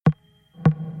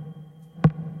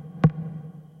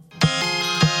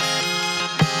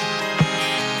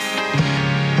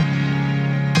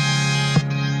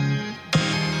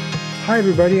Hi,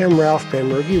 everybody. I'm Ralph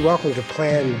Benmergui. Welcome to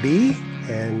Plan B.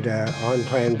 And on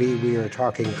Plan B, we are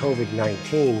talking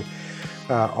COVID-19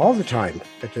 all the time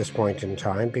at this point in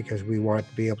time because we want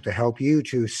to be able to help you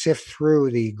to sift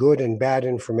through the good and bad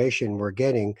information we're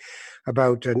getting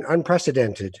about an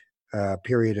unprecedented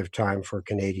period of time for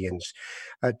Canadians.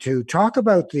 To talk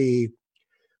about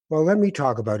let me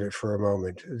talk about it for a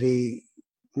moment. The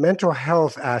mental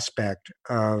health aspect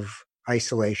of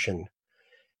isolation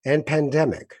and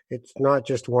pandemic. It's not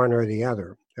just one or the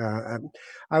other.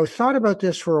 I thought about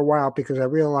this for a while because I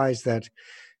realized that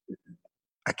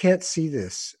I can't see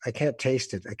this. I can't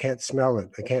taste it. I can't smell it.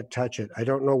 I can't touch it. I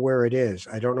don't know where it is.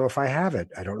 I don't know if I have it.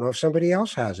 I don't know if somebody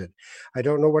else has it. I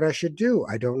don't know what I should do.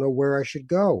 I don't know where I should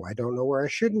go. I don't know where I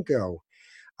shouldn't go.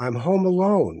 I'm home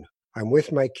alone. I'm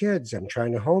with my kids. I'm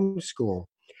trying to homeschool.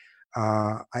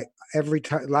 I every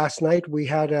time last night we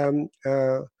had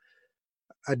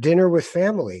a dinner with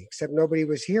family, except nobody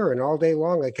was here. And all day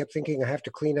long, I kept thinking I have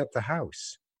to clean up the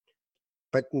house,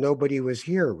 but nobody was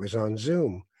here. It was on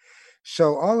Zoom.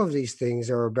 So all of these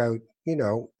things are about,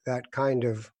 that kind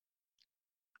of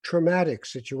traumatic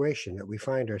situation that we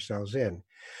find ourselves in.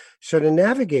 So to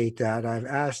navigate that, I've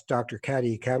asked Dr.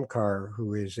 Kati Kamkar,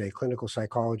 who is a clinical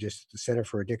psychologist at the Center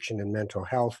for Addiction and Mental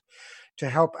Health, to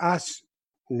help us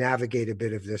navigate a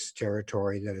bit of this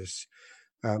territory that is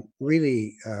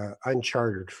really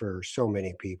uncharted for so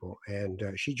many people. And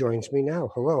she joins me now.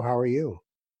 Hello, how are you?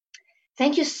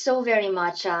 Thank you so very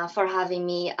much for having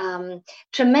me.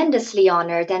 Tremendously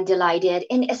honored and delighted,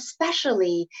 and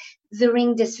especially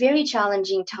during this very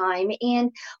challenging time.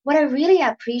 And what I really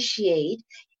appreciate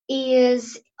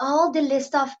is all the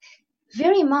list of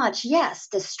very much, yes,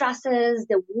 the stresses,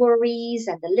 the worries,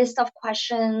 and the list of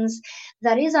questions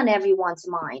that is on everyone's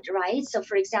mind, right? So,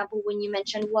 for example, when you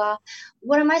mentioned, well,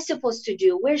 what am I supposed to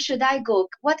do? Where should I go?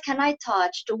 What can I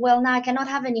touch? Well, now I cannot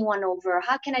have anyone over.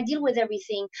 How can I deal with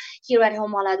everything here at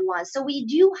home all at once? So, we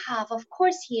do have, of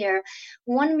course, here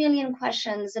 1 million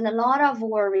questions and a lot of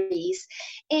worries.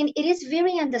 And it is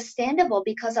very understandable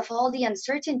because of all the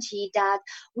uncertainty that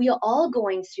we are all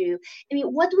going through. I mean,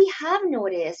 what we have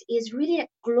noticed is really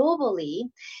globally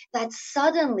that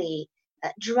suddenly,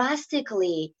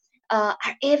 drastically, our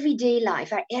everyday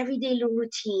life, our everyday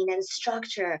routine and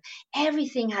structure,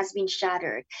 everything has been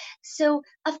shattered. So,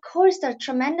 of course, there are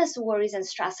tremendous worries and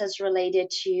stresses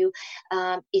related to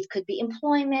it could be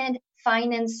employment,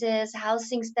 finances,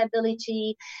 housing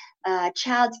stability,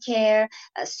 childcare,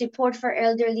 support for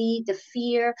elderly, the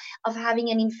fear of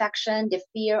having an infection, the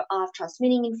fear of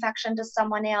transmitting infection to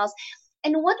someone else.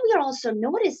 And what we are also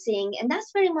noticing, and that's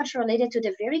very much related to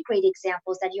the very great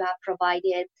examples that you have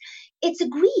provided, it's a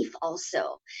grief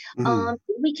also. Mhm.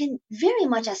 We can very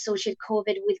much associate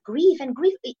COVID with grief, and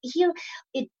grief here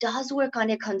it does work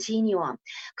on a continuum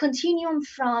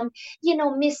from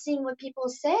missing what people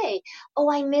say.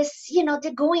 Oh, I miss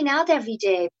the going out every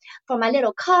day for my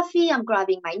little coffee. I'm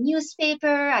grabbing my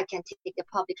newspaper. I can take the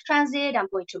public transit. I'm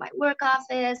going to my work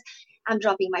office. I'm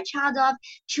dropping my child off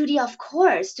to the, of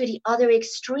course, to the other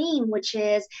extreme, which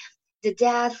is the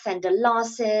death and the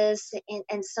losses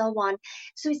and so on.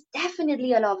 So it's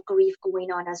definitely a lot of grief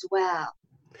going on as well.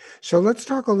 So let's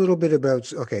talk a little bit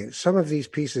about, okay, some of these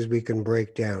pieces we can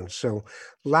break down. So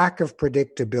lack of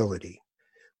predictability.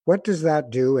 What does that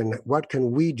do, and what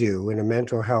can we do in a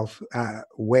mental health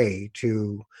way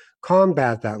to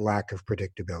combat that lack of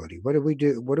predictability? What do we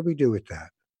do? What do we do with that?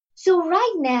 So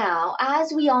right now,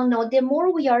 as we all know, the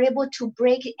more we are able to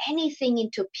break anything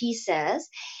into pieces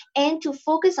and to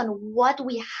focus on what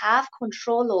we have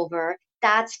control over,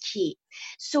 that's key.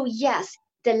 So yes,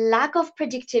 the lack of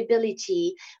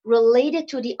predictability related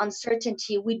to the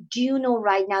uncertainty we do know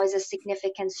right now is a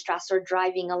significant stressor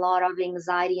driving a lot of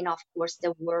anxiety and of course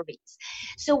the worries.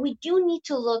 So we do need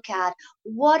to look at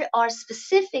what are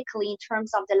specifically in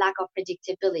terms of the lack of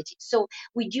predictability. So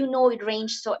we do know it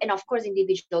ranges, so and of course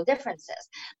individual differences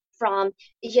from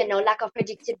lack of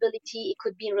predictability. It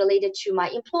could be related to my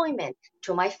employment,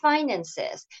 to my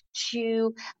finances,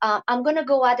 to I'm going to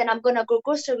go out and I'm going to go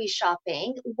grocery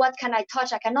shopping. What can I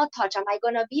touch? I cannot touch. Am I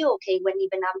going to be okay when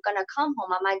even I'm going to come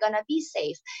home? Am I going to be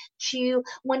safe? To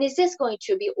when is this going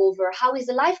to be over? How is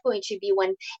the life going to be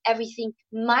when everything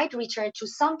might return to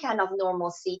some kind of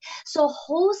normalcy? So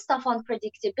whole stuff on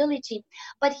predictability.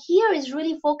 But here is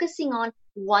really focusing on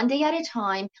one day at a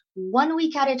time, 1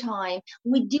 week at a time.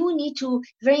 We do need to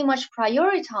very much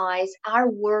prioritize our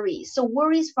worries. So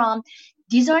worries from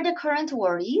these are the current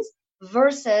worries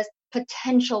versus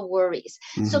potential worries.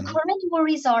 So Hmm. current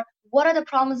worries are what are the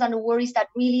problems and the worries that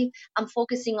really I'm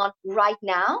focusing on right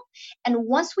now. And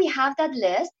once we have that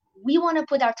list, we want to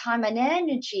put our time and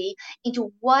energy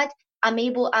into what I'm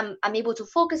able to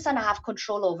focus on, I have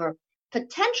control over.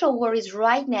 Potential worries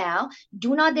right now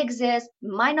do not exist,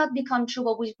 might not become true,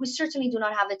 but we certainly do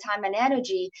not have the time and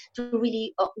energy to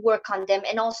really work on them.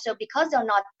 And also, because they're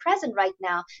not present right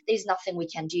now, there's nothing we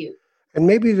can do. And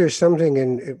maybe there's something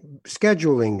in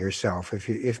scheduling yourself.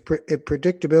 If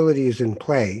predictability is in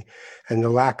play, and the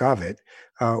lack of it,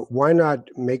 why not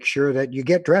make sure that you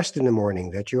get dressed in the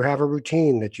morning, that you have a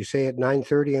routine, that you say at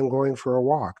 9:30 I'm going for a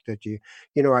walk, that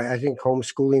I think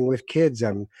homeschooling with kids,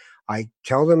 I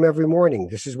tell them every morning,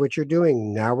 this is what you're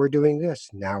doing. Now we're doing this.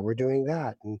 Now we're doing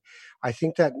that. And I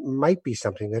think that might be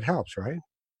something that helps, right?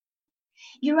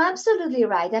 You're absolutely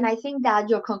right. And I think that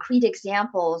your concrete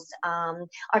examples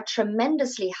are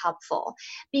tremendously helpful,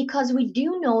 because we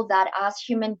do know that as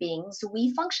human beings,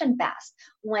 we function best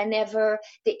whenever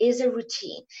there is a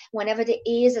routine, whenever there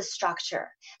is a structure.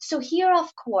 So, here,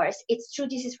 of course, it's true,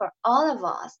 this is for all of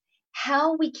us.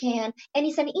 How we can, and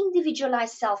it's an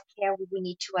individualized self care we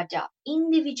need to adopt,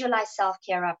 individualized self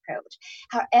care approach.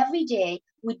 How every day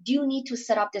we do need to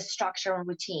set up the structure and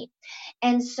routine.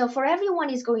 And so for everyone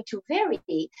is going to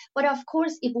vary, but of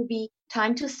course it will be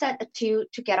time to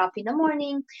to get up in the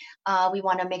morning. We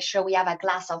want to make sure we have a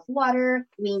glass of water.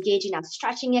 We engage in a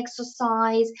stretching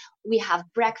exercise. We have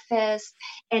breakfast,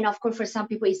 and of course for some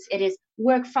people it is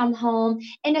work from home,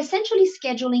 and essentially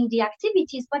scheduling the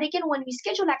activities. But again, when we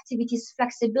schedule activities,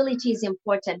 flexibility is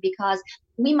important, because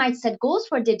we might set goals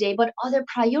for the day, but other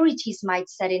priorities might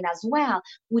set in as well,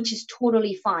 which is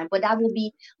totally fine. But that will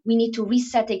be, we need to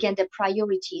reset again the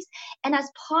priorities. And as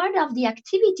part of the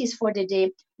activities for the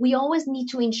day, we always need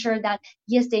to ensure that,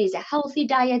 yes, there is a healthy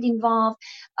diet involved.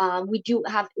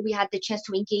 We had the chance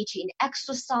to engage in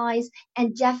exercise,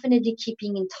 and definitely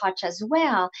keeping in touch as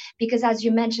well, because as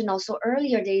you mentioned also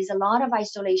earlier, there is a lot of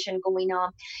isolation going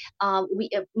on.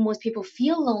 Most people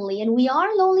feel lonely, and we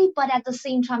are lonely, but at the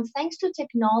same time, thanks to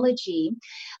technology,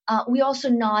 we also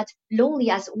not lonely,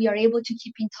 as we are able to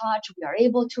keep in touch, we are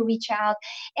able to reach out.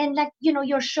 And like,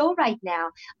 your show right now,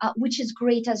 which is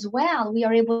great as well, we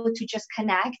are able to just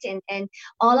connect, and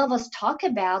all of us talk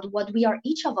about what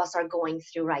each of us are going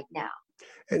through right now.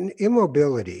 And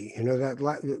immobility,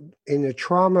 in a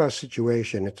trauma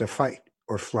situation, it's a fight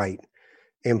or flight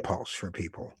impulse for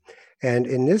people. And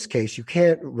in this case, you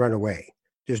can't run away.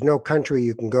 There's no country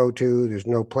you can go to, there's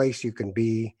no place you can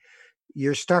be.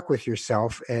 You're stuck with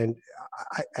yourself. And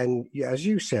as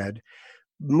you said,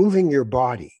 moving your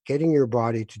body, getting your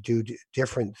body to do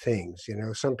different things.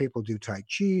 Some people do Tai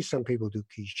Chi, some people do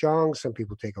Qigong, some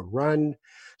people take a run,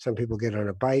 some people get on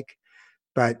a bike.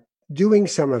 But doing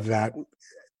some of that,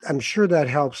 I'm sure that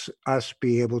helps us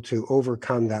be able to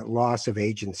overcome that loss of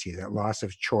agency, that loss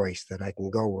of choice, that I can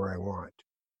go where I want.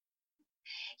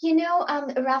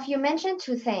 Ralph, you mentioned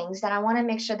two things that I want to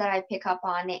make sure that I pick up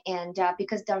on, and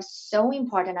because they're so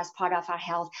important as part of our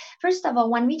health. First of all,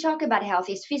 when we talk about health,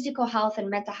 it's physical health and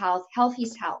mental health. Health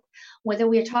is health, whether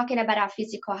we're talking about our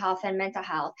physical health and mental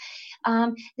health.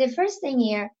 The first thing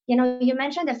here, you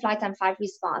mentioned the flight and fight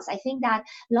response. I think that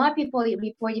a lot of people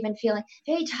report even feeling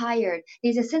very tired.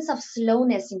 There's a sense of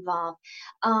slowness involved.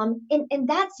 And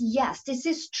that's, yes, this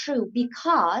is true,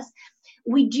 because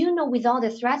we do know, with all the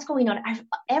threats going on,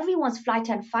 everyone's flight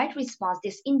and fight response,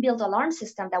 this inbuilt alarm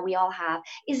system that we all have,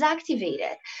 is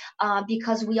activated,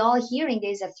 because we all hearing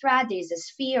there's a threat, there's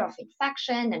this fear of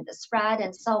infection and the spread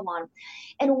and so on.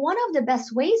 And one of the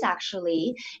best ways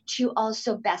actually to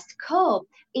also best cope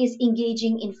is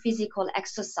engaging in physical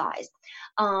exercise.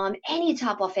 Any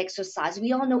type of exercise.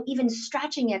 We all know even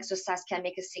stretching exercise can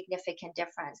make a significant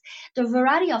difference. The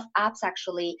variety of apps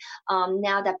actually,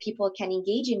 now that people can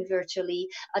engage in virtually,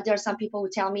 there are some people who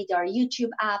tell me there are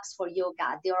YouTube apps for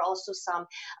yoga. There are also some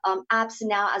apps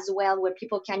now as well where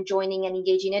people can join in and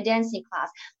engage in a dancing class.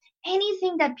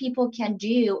 Anything that people can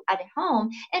do at home.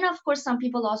 And of course, some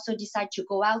people also decide to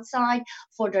go outside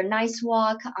for their nice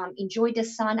walk, enjoy the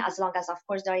sun, as long as, of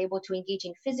course, they're able to engage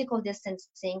in physical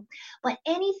distancing. But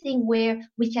anything where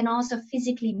we can also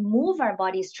physically move our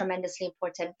body is tremendously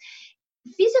important.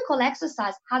 Physical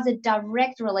exercise has a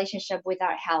direct relationship with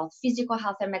our health, physical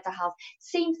health and mental health.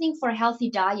 Same thing for healthy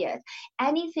diet.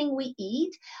 Anything we eat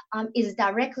is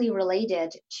directly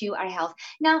related to our health.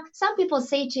 Now, some people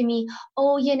say to me,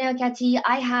 oh, Kathy,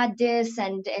 I had this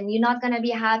and you're not going to be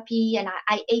happy. And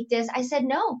I ate this. I said,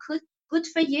 no, good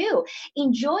for you.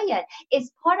 Enjoy it. It's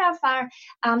part of our,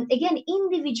 again,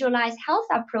 individualized health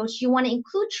approach. You want to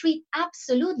include treat,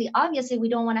 absolutely. Obviously, we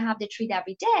don't want to have the treat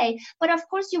every day, but of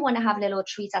course you want to have little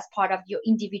treats as part of your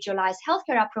individualized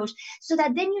healthcare approach, so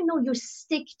that then you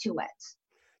stick to it.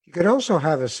 You can also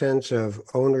have a sense of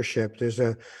ownership. There's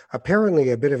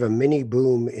apparently a bit of a mini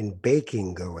boom in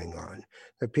baking going on.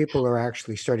 that people are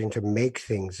actually starting to make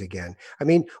things again. I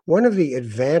mean, one of the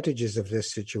advantages of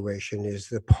this situation is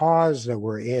the pause that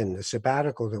we're in, the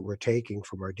sabbatical that we're taking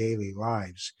from our daily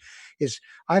lives. Is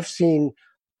I've seen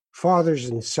fathers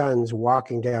and sons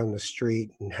walking down the street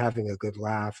and having a good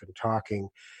laugh and talking,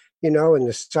 and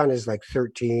the son is like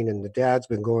 13 and the dad's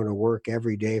been going to work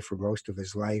every day for most of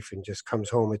his life and just comes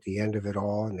home at the end of it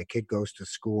all, and the kid goes to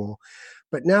school.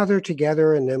 But now they're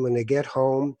together, and then when they get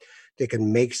home, they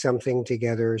can make something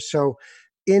together. So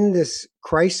in this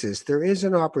crisis, there is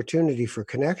an opportunity for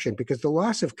connection, because the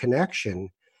loss of connection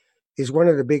is one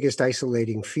of the biggest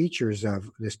isolating features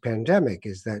of this pandemic,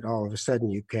 is that all of a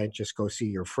sudden you can't just go see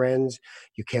your friends.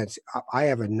 You can't. I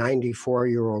have a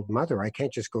 94-year-old mother. I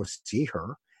can't just go see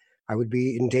her. I would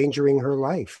be endangering her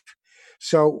life.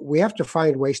 So we have to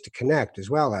find ways to connect as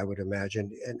well, I would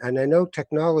imagine. And I know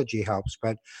technology helps,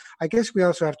 but I guess we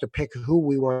also have to pick who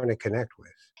we want to connect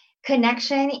with.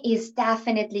 Connection is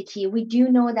definitely key. We do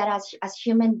know that as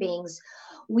human beings,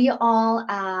 we are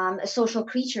all social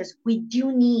creatures. We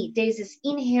do need, there's this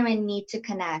inherent need to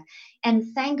connect.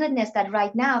 And thank goodness that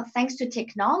right now, thanks to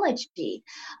technology,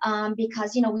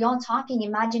 because, we're all talking,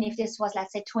 imagine if this was,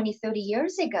 let's say, 20, 30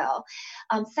 years ago,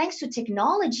 thanks to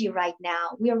technology right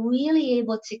now, we are really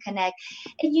able to connect.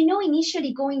 And,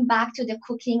 initially going back to the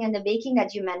cooking and the baking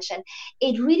that you mentioned,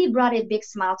 it really brought a big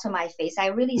smile to my face. I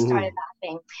really started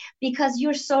laughing, because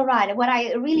you're so right. What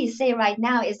I really say right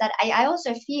now is that I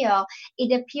also feel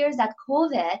it appears that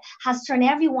COVID has turned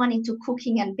everyone into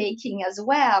cooking and baking as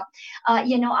well.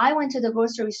 I went to the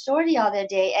grocery store the other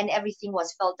day and everything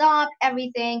was filled up,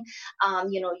 everything,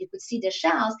 you could see the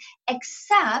shelves,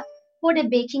 except for the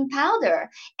baking powder.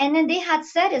 And then they had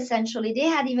said, essentially, they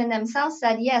had even themselves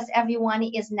said, yes, everyone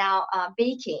is now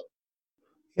baking.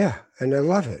 Yeah, and I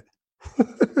love it.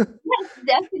 Yes,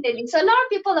 definitely. So a lot of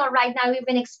people are right now, we've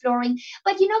been exploring,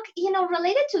 but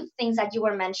related to things that you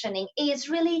were mentioning is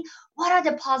really what are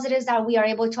the positives that we are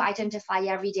able to identify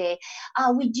every day.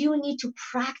 We do need to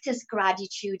practice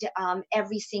gratitude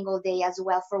every single day as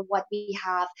well for what we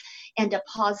have and the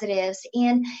positives.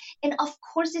 And of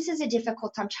course, this is a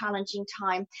difficult time, challenging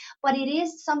time, but it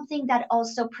is something that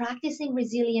also practicing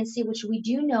resiliency, which we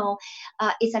do know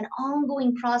is an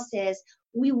ongoing process.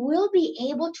 We will be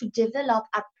able to develop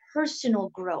a personal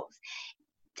growth,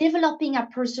 developing our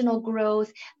personal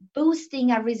growth,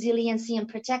 boosting our resiliency and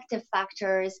protective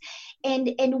factors.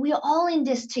 And we're all in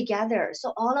this together.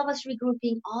 So all of us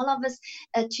regrouping, all of us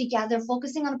together,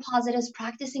 focusing on positives,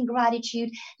 practicing gratitude,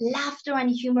 laughter and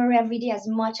humor every day as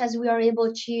much as we are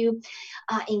able to,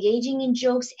 engaging in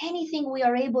jokes, anything we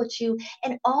are able to.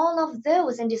 And all of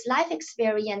those in this life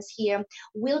experience here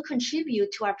will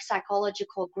contribute to our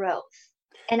psychological growth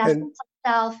and our sense And of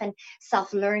self and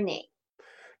self-learning.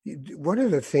 one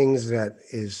of the things that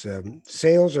is,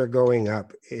 sales are going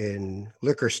up in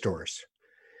liquor stores,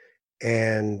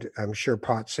 and I'm sure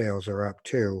pot sales are up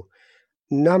too.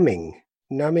 Numbing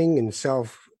and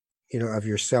self, of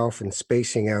yourself and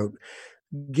spacing out,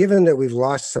 given that we've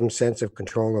lost some sense of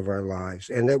control of our lives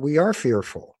and that we are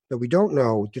fearful, that we don't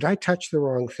know, did I touch the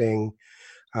wrong thing?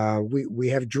 We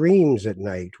have dreams at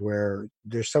night where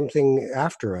there's something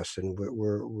after us and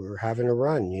we're having a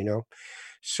run.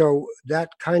 So that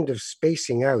kind of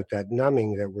spacing out, that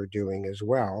numbing that we're doing as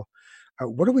well.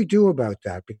 What do we do about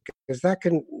that? Because that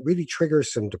can really trigger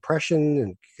some depression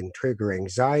and can trigger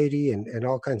anxiety and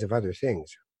all kinds of other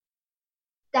things.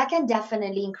 That can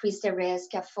definitely increase the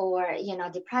risk for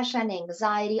depression,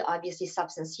 anxiety, obviously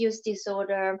substance use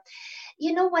disorder.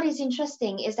 What is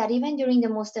interesting is that even during the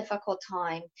most difficult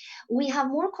time, we have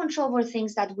more control over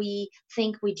things that we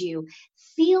think we do.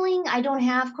 Feeling I don't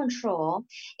have control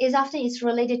is often it's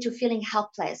related to feeling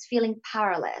helpless, feeling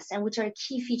powerless, and which are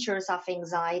key features of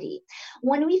anxiety.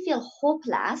 When we feel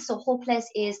hopeless, so hopeless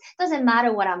is doesn't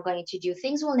matter what I'm going to do,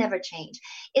 things will never change,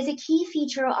 is a key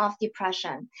feature of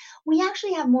depression. We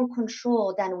actually have more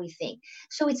control than we think.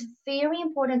 So it's very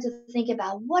important to think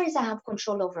about what is I have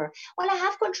control over. Well, I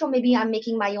have control. Maybe I'm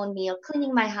making my own meal,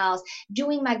 cleaning my house,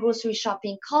 doing my grocery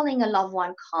shopping, calling a loved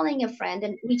one, calling a friend,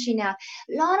 and reaching out.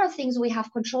 A lot of things we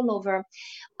have control over.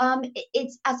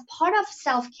 It's as part of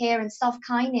self-care and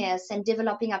self-kindness and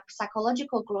developing a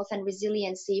psychological growth and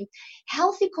resiliency.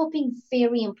 Healthy coping,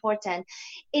 very important.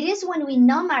 It is when we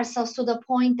numb ourselves to the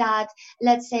point that,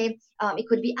 let's say, it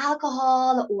could be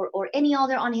alcohol or any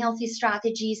other unhealthy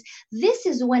strategies. This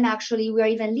is when actually we are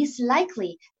even least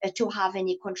likely to have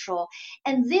any control.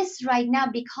 And this right now,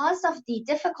 because of the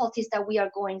difficulties that we are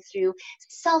going through,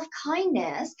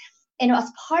 self-kindness And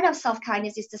as part of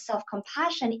self-kindness is the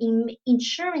self-compassion in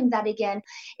ensuring that, again,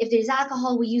 if there's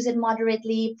alcohol, we use it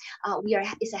moderately.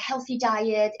 It's a healthy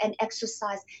diet and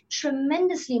exercise,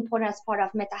 tremendously important as part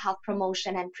of mental health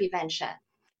promotion and prevention.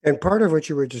 And part of what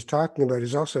you were just talking about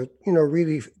is also,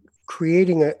 really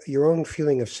creating your own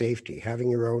feeling of safety,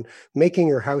 having making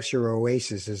your house your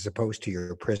oasis as opposed to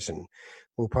your prison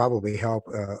will probably help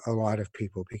a lot of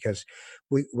people, because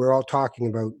we're all talking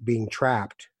about being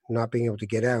trapped, not being able to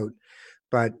get out.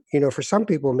 But, for some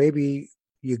people, maybe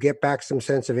you get back some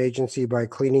sense of agency by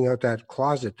cleaning out that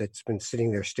closet that's been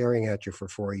sitting there staring at you for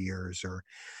 4 years, or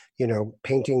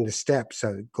painting the steps,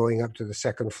 going up to the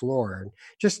second floor, and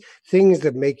just things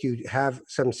that make you have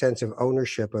some sense of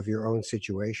ownership of your own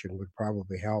situation would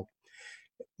probably help.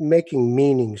 Making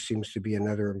meaning seems to be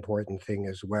another important thing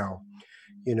as well.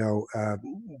 You know, uh,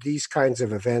 these kinds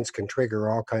of events can trigger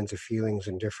all kinds of feelings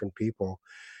in different people.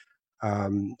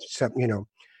 Some,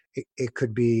 it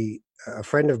could be a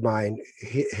friend of mine.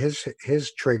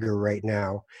 His trigger right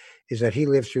now is that he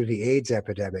lived through the AIDS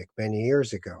epidemic many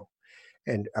years ago,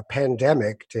 and a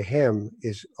pandemic to him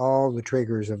is all the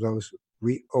triggers of those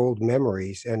old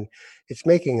memories, and it's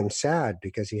making him sad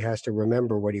because he has to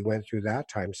remember what he went through that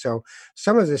time. So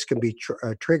some of this can be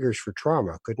triggers for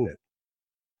trauma, couldn't it?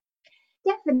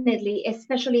 Definitely,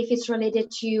 especially if it's related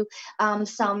to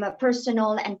some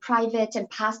personal and private and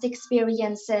past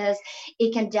experiences.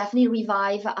 It can definitely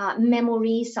revive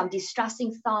memories, some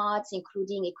distressing thoughts,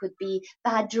 including it could be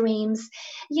bad dreams.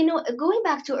 Going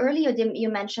back to earlier, you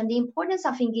mentioned the importance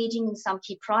of engaging in some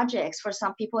key projects. For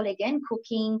some people, again,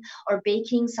 cooking or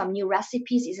baking some new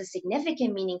recipes is a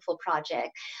significant, meaningful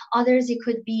project. Others, it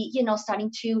could be,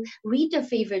 starting to read their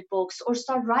favorite books or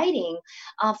start writing.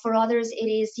 For others, it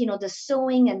is, the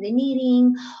sewing and the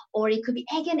knitting, or it could be,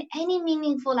 again, any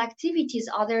meaningful activities.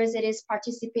 Others, it is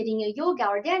participating in yoga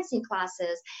or dancing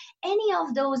classes. Any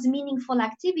of those meaningful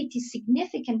activities,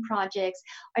 significant projects,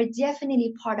 are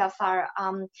definitely part of our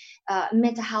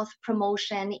mental health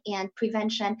promotion and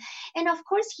prevention. And of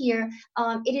course, here,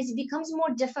 becomes more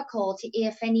difficult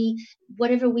if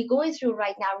whatever we're going through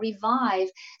right now revive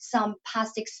some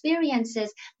past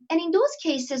experiences. And in those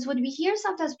cases, what we hear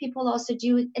sometimes people also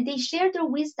do, they share their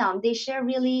wisdom. They share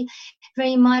really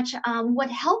very much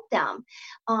what helped them,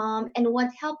 and what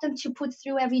helped them to put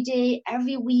through every day,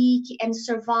 every week, and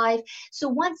survive. So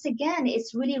once again,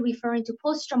 it's really referring to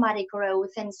post-traumatic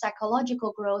growth and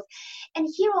psychological growth. And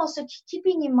here also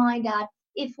keeping in mind that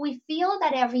if we feel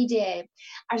that every day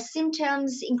our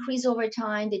symptoms increase over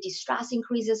time, the distress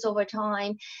increases over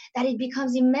time, that it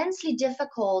becomes immensely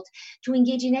difficult to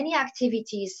engage in any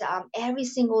activities every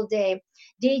single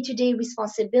day-to-day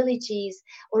responsibilities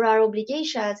or our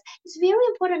obligations, it's very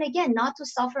important, again, not to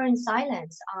suffer in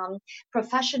silence.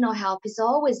 Professional help is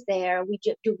always there. We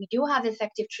do have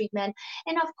effective treatment.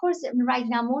 And of course, right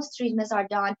now, most treatments are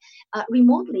done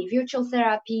remotely, virtual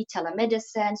therapy,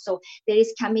 telemedicine. So there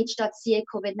is CAMH.ca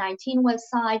COVID-19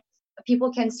 website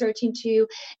people can search into.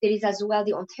 There is as well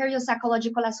the Ontario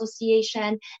Psychological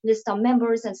Association list of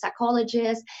members and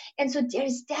psychologists. And so there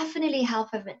is definitely help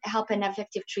and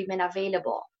effective treatment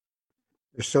available.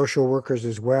 There's social workers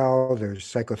as well. There's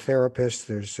psychotherapists.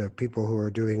 There's people who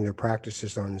are doing their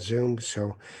practices on Zoom.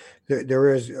 So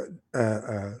there is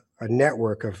a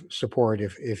network of support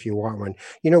if you want one.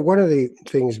 One of the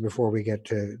things before we get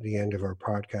to the end of our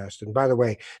podcast, and by the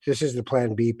way, this is the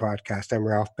Plan B podcast. I'm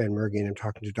Ralph Benmergui, and I'm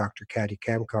talking to Dr. Kati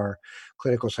Kamkar,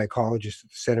 clinical psychologist at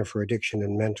the Center for Addiction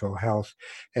and Mental Health.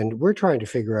 And we're trying to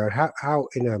figure out how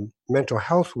in a mental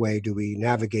health way, do we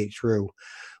navigate through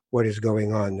what is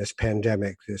going on, this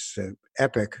pandemic, this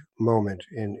epic moment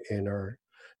in our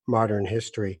modern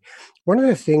history. One of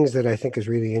the things that I think is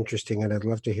really interesting, and I'd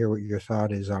love to hear what your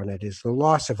thought is on it, is the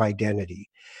loss of identity.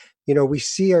 We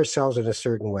see ourselves in a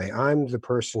certain way. I'm the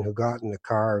person who got in the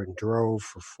car and drove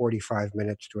for 45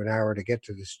 minutes to an hour to get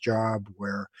to this job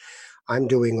where I'm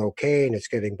doing okay and it's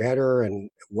getting better. And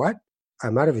what?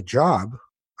 I'm out of a job.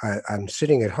 I'm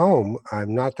sitting at home.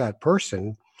 I'm not that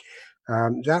person.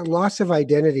 That loss of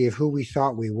identity of who we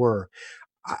thought we were,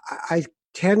 I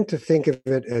tend to think of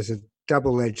it as a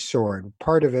double-edged sword.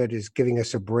 Part of it is giving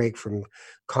us a break from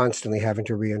constantly having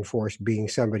to reinforce being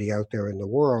somebody out there in the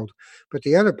world. But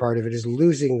the other part of it is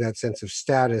losing that sense of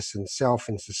status and self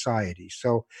in society.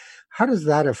 So how does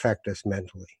that affect us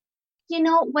mentally?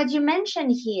 What you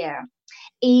mentioned here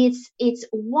it's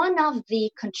one of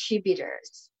the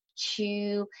contributors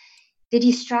to the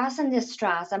distress and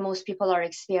distress that most people are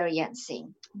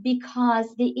experiencing, because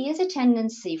there is a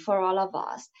tendency for all of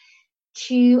us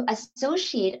to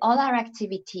associate all our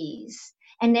activities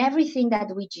and everything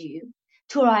that we do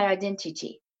to our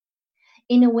identity.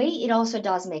 in a way, it also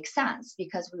does make sense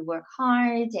because we work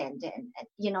hard and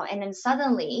then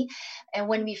suddenly, and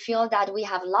when we feel that we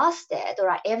have lost it, or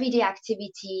our everyday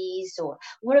activities or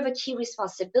whatever key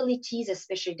responsibilities,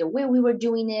 especially the way we were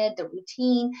doing it, the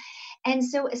routine. And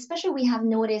so, especially we have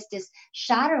noticed this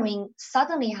shattering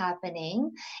suddenly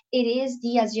happening. It is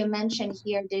as you mentioned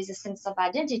here, there's a sense of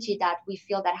identity that we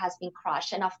feel that has been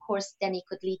crushed. And of course, then it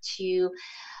could lead to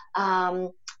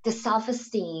um, the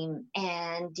self-esteem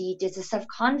and the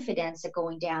self-confidence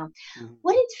going down. Mhm.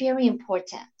 What is very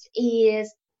important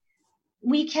is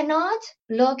we cannot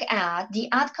look at the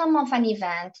outcome of an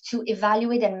event to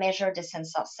evaluate and measure the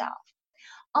sense of self.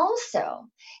 Also,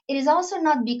 it is also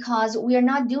not because we are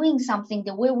not doing something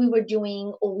the way we were doing,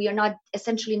 or we are not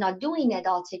essentially not doing it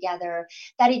altogether,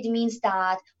 that it means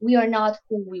that we are not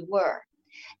who we were.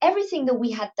 Everything that we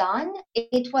had done,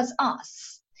 it was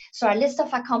us. So our list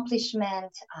of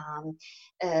accomplishment,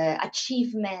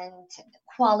 achievement, and the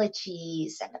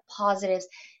qualities and the positives,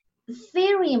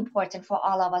 very important for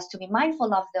all of us to be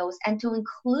mindful of those and to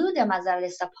include them as a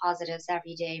list of positives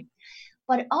every day.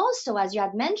 But also, as you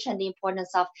had mentioned, the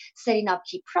importance of setting up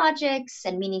key projects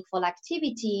and meaningful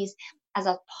activities as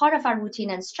a part of our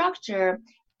routine and structure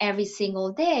every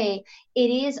single day. It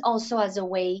is also as a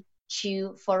way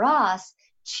for us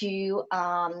to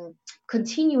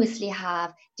continuously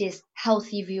have this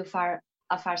healthy view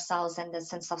of ourselves and the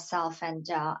sense of self and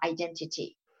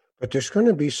identity. But there's going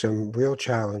to be some real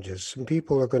challenges. Some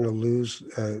people are going to lose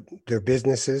their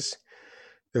businesses.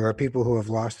 There are people who have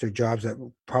lost their jobs that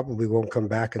probably won't come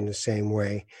back in the same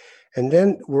way. And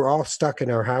then we're all stuck in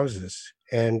our houses.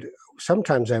 And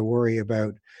sometimes I worry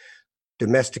about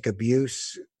domestic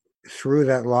abuse through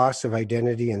that loss of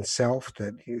identity and self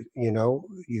that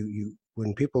you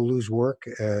when people lose work,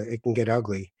 it can get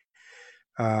ugly.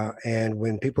 And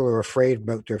when people are afraid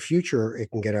about their future, it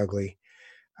can get ugly.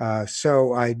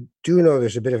 So I do know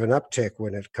there's a bit of an uptick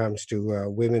when it comes to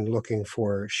women looking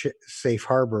for safe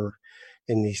harbor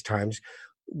in these times.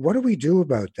 What do we do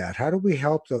about that? How do we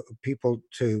help the people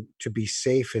to be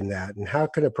safe in that? And how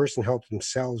can a person help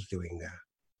themselves doing that?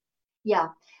 Yeah.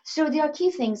 So there are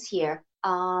key things here.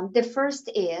 The first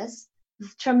is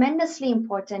tremendously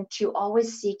important to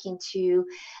always seek into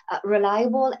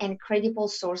reliable and credible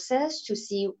sources to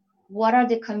see what are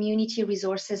the community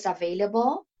resources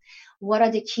available, what are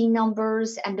the key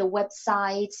numbers and the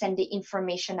websites and the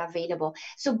information available.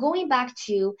 So going back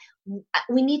to,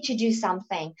 we need to do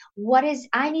something.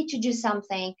 I need to do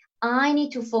something. I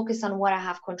need to focus on what I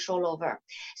have control over.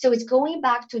 So it's going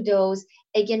back to those,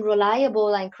 again,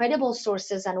 reliable and credible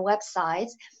sources and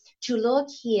websites to look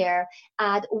here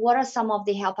at what are some of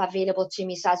the help available to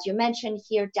me. So as you mentioned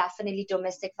here, definitely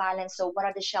domestic violence. So what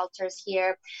are the shelters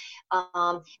here?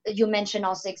 You mentioned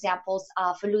also examples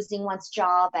of losing one's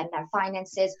job and their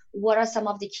finances. What are some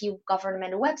of the key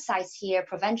government websites here,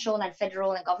 provincial and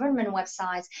federal and government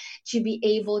websites, to be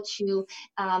able to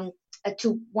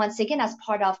once again, as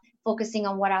part of focusing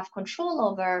on what I have control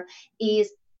over,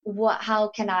 is how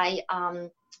can I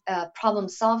problem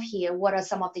solve here? What are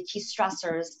some of the key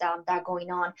stressors that are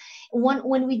going on?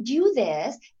 When we do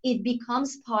this, it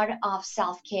becomes part of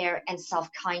self-care and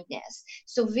self-kindness.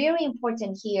 So very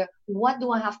important here, what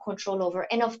do I have control over?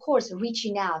 And of course,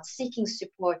 reaching out, seeking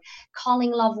support,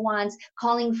 calling loved ones,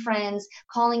 calling friends,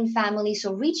 calling family.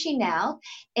 So reaching out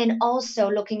and also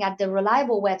looking at the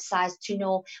reliable websites to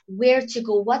know where to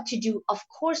go, what to do, of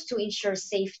course, to ensure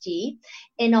safety.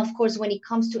 And of course, when it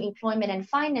comes to employment and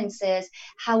finances,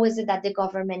 how is it that the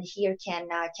government here can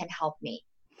help me?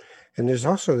 And there's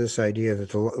also this idea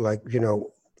that,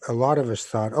 a lot of us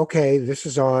thought, okay, this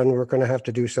is on, we're going to have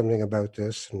to do something about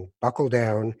this and buckle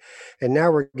down. And now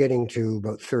we're getting to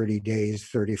about 30 days,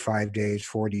 35 days,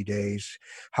 40 days.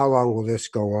 How long will this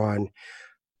go on?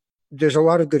 There's a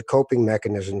lot of good coping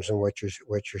mechanisms in what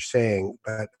you're saying,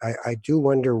 but I do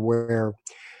wonder where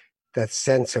that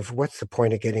sense of what's the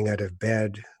point of getting out of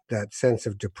bed, that sense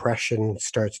of depression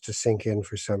starts to sink in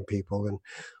for some people. And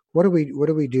what do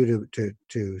we do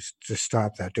to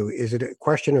stop that? Is it a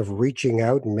question of reaching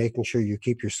out and making sure you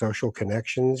keep your social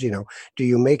connections? Do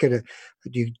you make it a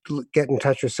do you get in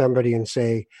touch with somebody and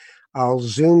say, I'll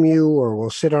Zoom you, or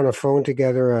we'll sit on a phone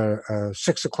together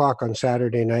 6 o'clock on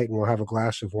Saturday night and we'll have a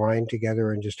glass of wine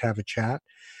together and just have a chat?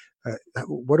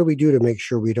 What do we do to make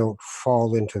sure we don't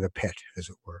fall into the pit, as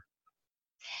it were?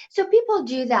 So people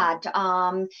do that.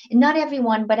 Not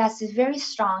everyone, but as a very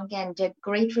strong and a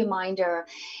great reminder,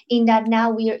 in that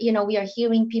now we are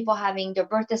hearing people having their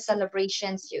birthday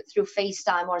celebrations through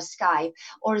FaceTime or Skype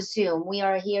or Zoom. We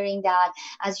are hearing that,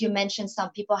 as you mentioned, some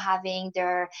people having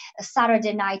their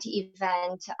Saturday night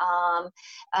event.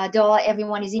 Though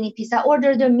everyone is eating pizza, or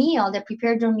their meal, they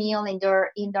prepared their meal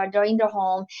they're in their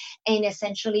home, and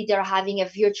essentially they're having a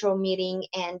virtual meeting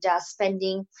and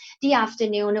spending the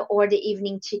afternoon or the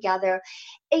evening together.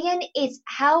 Again, it's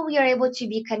how we are able to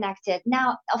be connected.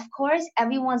 Now, of course,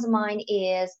 everyone's mind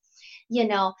is,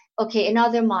 okay,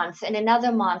 another month and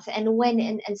another month and when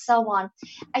and so on.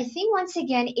 I think once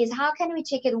again is how can we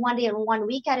take it one day and 1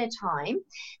 week at a time?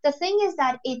 The thing is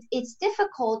that it's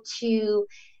difficult to,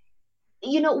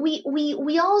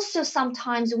 we also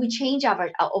sometimes we change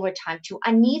over time too.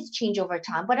 Our needs change over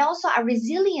time, but also our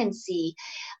resiliency,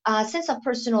 sense of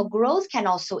personal growth can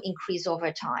also increase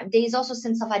over time. There is also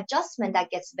sense of adjustment that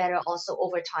gets better also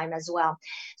over time as well.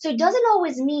 So it doesn't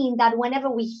always mean that whenever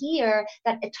we hear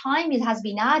that a time has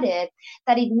been added,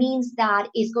 that it means that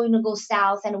it's going to go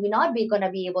south and we're not going to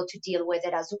be able to deal with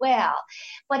it as well.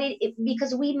 But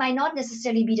because we might not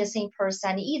necessarily be the same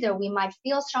person either. We might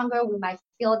feel stronger. We might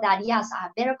feel that, yes, I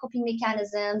have better coping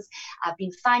mechanisms. I've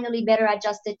been finally better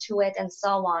adjusted to it and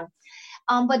so on.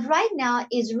 But right now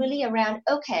is really around,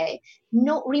 okay,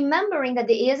 remembering that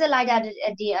there is a light at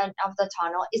the end of the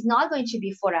tunnel. Is not going to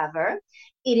be forever.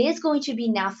 It is going to be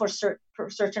now for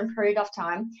certain period of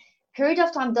time. Period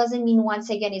of time doesn't mean once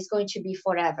again it's going to be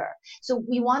forever. So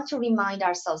we want to remind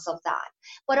ourselves of that,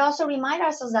 but also remind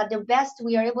ourselves that the best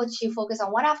we are able to focus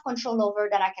on what I have control over,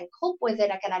 that I can cope with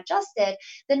it, I can adjust it,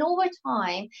 then over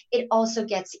time it also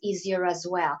gets easier as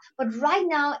well. But right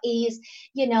now is,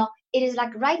 it is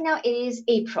like right now it is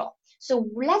April. So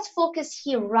let's focus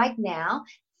here right now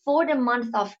for the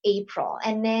month of April.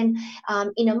 And then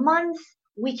in a month,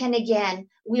 we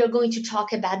are going to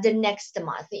talk about the next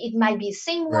month. It might be the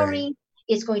same worry. Right.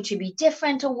 It's going to be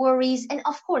different worries. And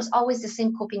of course, always the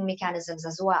same coping mechanisms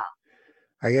as well.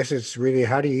 I guess it's really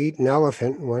how do you eat an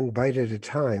elephant one bite at a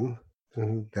time?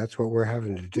 And that's what we're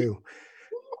having to do.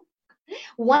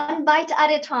 One bite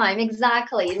at a time,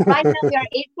 exactly. Right now,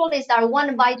 April is our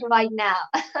one bite right now.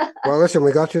 Well, listen,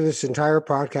 we got through this entire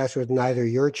podcast with neither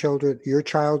your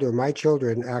child or my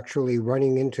children actually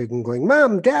running into and going,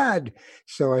 "Mom, Dad."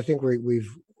 So I think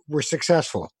we're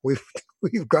successful. We've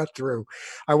got through.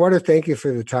 I want to thank you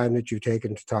for the time that you've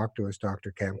taken to talk to us,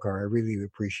 Dr. Kamkar. I really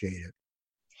appreciate it.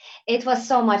 It was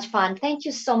so much fun. Thank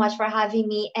you so much for having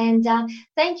me, and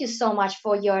thank you so much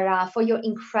for your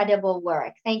incredible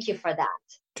work. Thank you for that.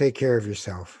 Take care of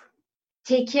yourself.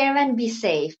 Take care and be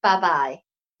safe. Bye-bye.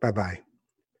 Bye-bye.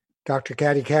 Dr.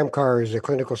 Kati Kamkar is a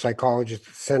clinical psychologist at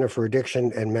the Center for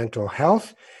Addiction and Mental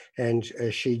Health, and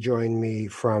she joined me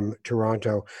from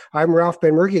Toronto. I'm Ralph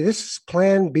Benmergui. This is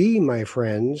Plan B, my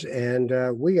friends, and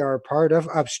we are part of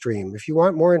Upstream. If you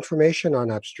want more information on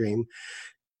Upstream,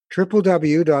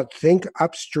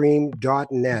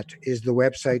 www.thinkupstream.net is the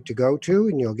website to go to,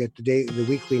 and you'll get the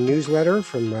weekly newsletter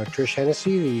from Trish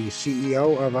Hennessy, the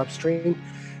CEO of Upstream,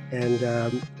 and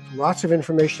lots of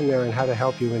information there on how to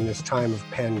help you in this time of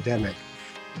pandemic.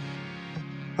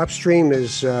 Upstream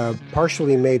is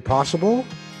partially made possible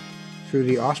through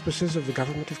the auspices of the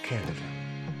Government of Canada.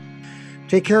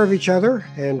 Take care of each other,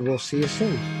 and we'll see you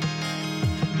soon.